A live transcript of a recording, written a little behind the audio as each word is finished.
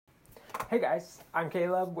Hey guys, I'm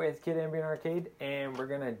Caleb with Kid Ambient Arcade, and we're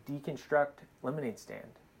gonna deconstruct Lemonade Stand,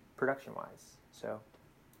 production-wise. So,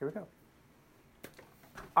 here we go.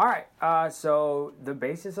 Alright, so the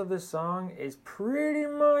basis of this song is pretty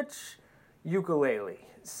much ukulele.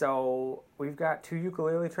 So, we've got 2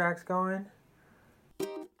 ukulele tracks going.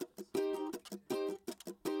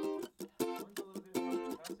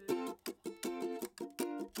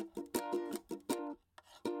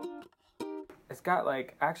 It's got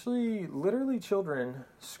actually literally children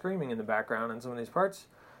screaming in the background in some of these parts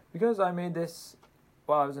because I made this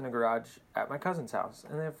while I was in a garage at my cousin's house,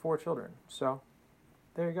 and they have 4 children. So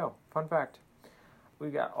there you go. Fun fact. We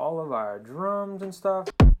got all of our drums and stuff.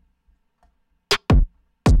 That's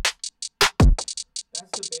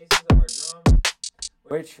the basis of our drums,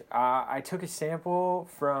 which I took a sample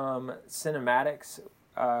from Cinematics,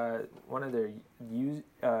 one of their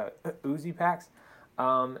Uzi packs.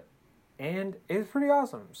 And it's pretty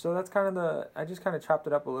awesome. So that's I just kind of chopped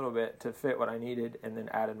it up a little bit to fit what I needed and then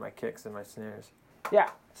added my kicks and my snares.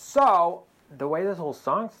 Yeah, so the way this whole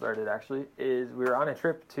song started actually is we were on a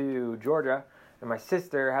trip to Georgia and my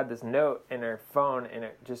sister had this note in her phone and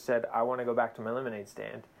it just said, "I want to go back to my lemonade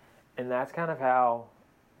stand." And that's kind of how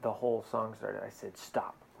the whole song started. I said,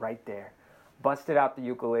 "Stop right there." Busted out the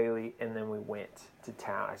ukulele and then we went to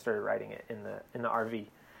town. I started writing it in the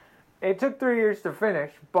RV. It took 3 years to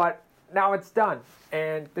finish, but now it's done,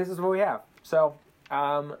 and this is what we have. So,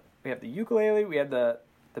 we have the ukulele, we have the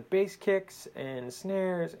bass kicks and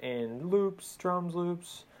snares and loops, drums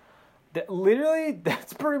loops. Literally,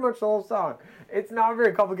 that's pretty much the whole song. It's not a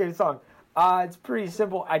very complicated song. It's pretty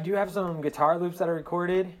simple. I do have some guitar loops that I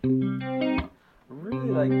recorded. Really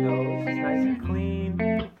like those. It's nice and clean.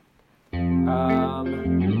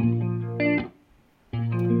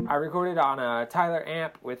 I recorded on a Tyler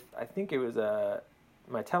amp with, I think it was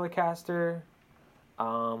my Telecaster.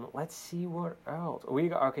 Let's see what else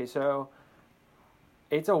okay. So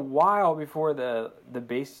it's a while before the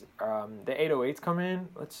bass, the 808s come in.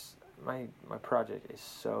 My project is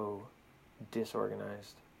so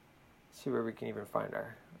disorganized. Let's see where we can even find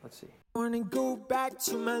our. Let's see. I wanna go back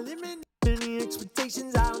to my limit. Any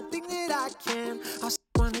expectations? I don't think that I can. I just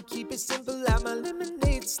wanna keep it simple at my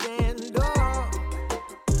lemonade stand.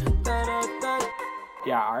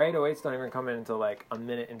 Yeah, our 808s don't even come in until a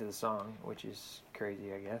minute into the song, which is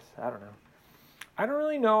crazy, I guess. I don't know. I don't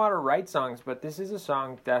really know how to write songs, but this is a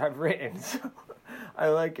song that I've written, so I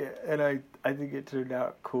like it, and I think it turned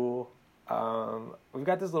out cool. We've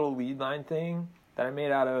got this little lead line thing that I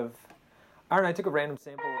made out of, I don't know, I took a random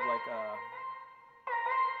sample of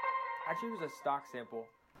actually it was a stock sample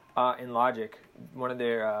in Logic, one of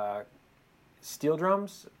their steel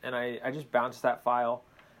drums, and I just bounced that file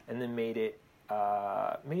and then made it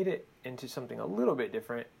into something a little bit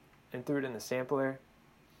different and threw it in the sampler.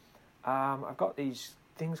 I've got these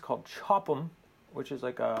things called Chop 'em, which is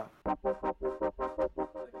like a pad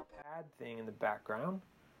thing in the background.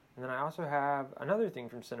 And then I also have another thing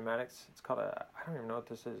from Cinematics. It's called I don't even know what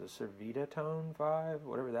this is, a Cervita Tone 5,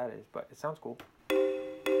 whatever that is, but it sounds cool.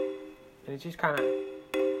 And it just kind of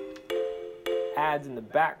adds in the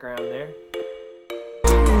background there.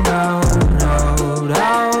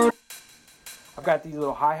 I've got these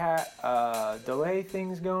little hi-hat delay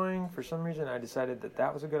things going. For some reason, I decided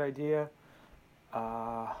that was a good idea.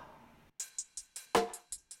 Yeah.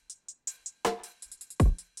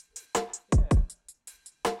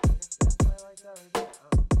 That's why I like that right there.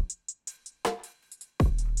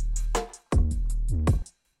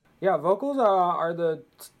 Yeah, vocals are the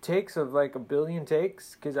takes of a billion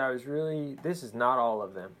takes, because this is not all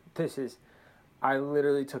of them. I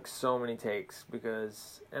literally took so many takes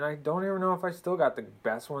and I don't even know if I still got the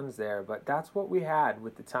best ones there, but that's what we had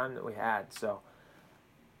with the time that we had, so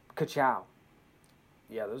ka-chow.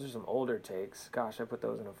 Yeah, those are some older takes. Gosh, I put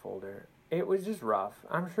those in a folder. It was just rough.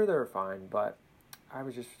 I'm sure they were fine, but I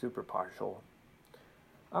was just super partial.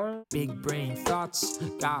 Big brain thoughts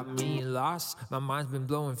got me lost. My mind's been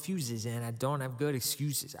blowing fuses and I don't have good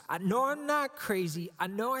excuses. I know I'm not crazy, I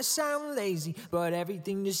know I sound lazy, but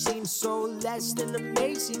everything just seems so less than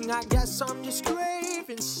amazing. I guess I'm just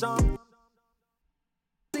craving some.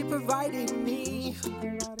 They provided me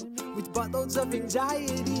with buttloads of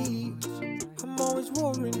anxiety. I'm always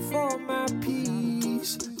worrying for my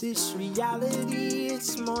peace. This reality,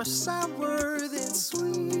 it's more sour than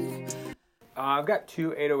sweet. I've got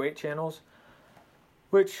 2 808 channels,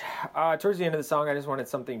 which towards the end of the song I just wanted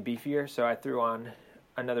something beefier, so I threw on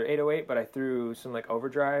another 808, but I threw some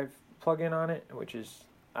overdrive plug-in on it, which is,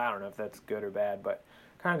 I don't know if that's good or bad, but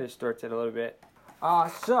kind of distorts it a little bit.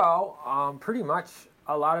 So pretty much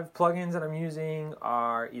A lot of plugins that I'm using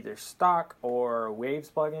are either stock or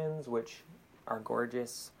Waves plugins, which are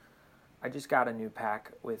gorgeous. I just got a new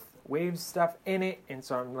pack with Waves stuff in it, and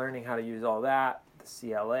so I'm learning how to use all that. The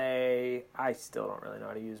CLA, I still don't really know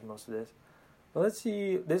how to use most of this. But let's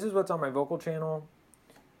see, this is what's on my vocal channel.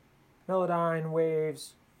 Melodyne,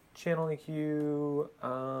 Waves, channel EQ,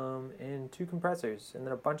 and 2 compressors, and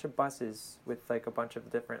then a bunch of buses with like a bunch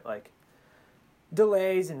of different like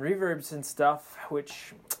delays and reverbs and stuff,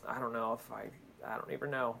 which I don't know if I don't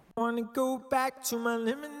even know. Wanna go back to my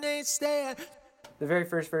lemonade stand. The very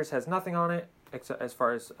first verse has nothing on it except as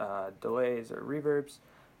far as delays or reverbs,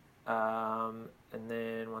 and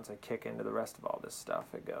then once I kick into the rest of all this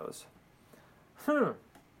stuff, it goes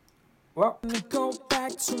well, Go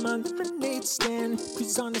back to my lemonade stand,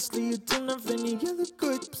 'cause honestly I don't have any other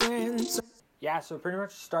good plans. yeah, so pretty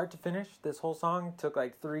much start to finish, this whole song took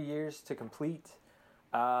like 3 years to complete.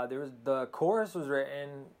 The chorus was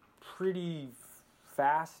written pretty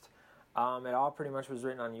fast. It all pretty much was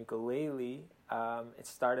written on ukulele. It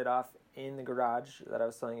started off in the garage that I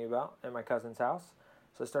was telling you about at my cousin's house.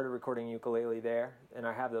 So I started recording ukulele there, and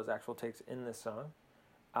I have those actual takes in this song.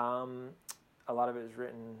 A lot of it was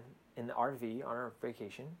written in the RV on our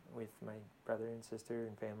vacation with my brother and sister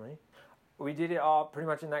and family. We did it all pretty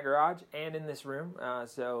much in that garage and in this room.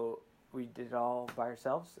 So we did it all by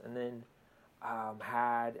ourselves, and then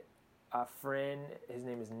had a friend, his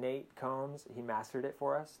name is Nate Combs, he mastered it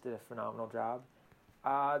for us, did a phenomenal job.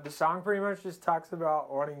 The song pretty much just talks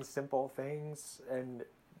about wanting simple things, and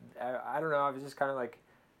I don't know, I was just kind of like,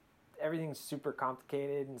 everything's super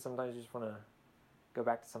complicated, and sometimes you just want to go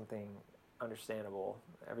back to something understandable.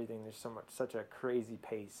 There's such a crazy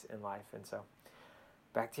pace in life, and so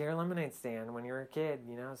back to your lemonade stand when you were a kid,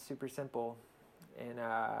 super simple. And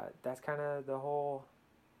that's kind of the whole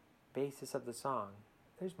basis of the song.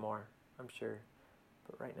 There's more, I'm sure,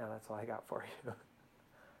 but right now that's all I got for you.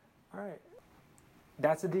 All right,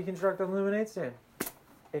 that's the Deconstructed Lemonade Stand,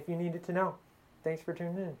 if you needed to know. Thanks for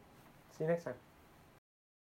tuning in. See you next time.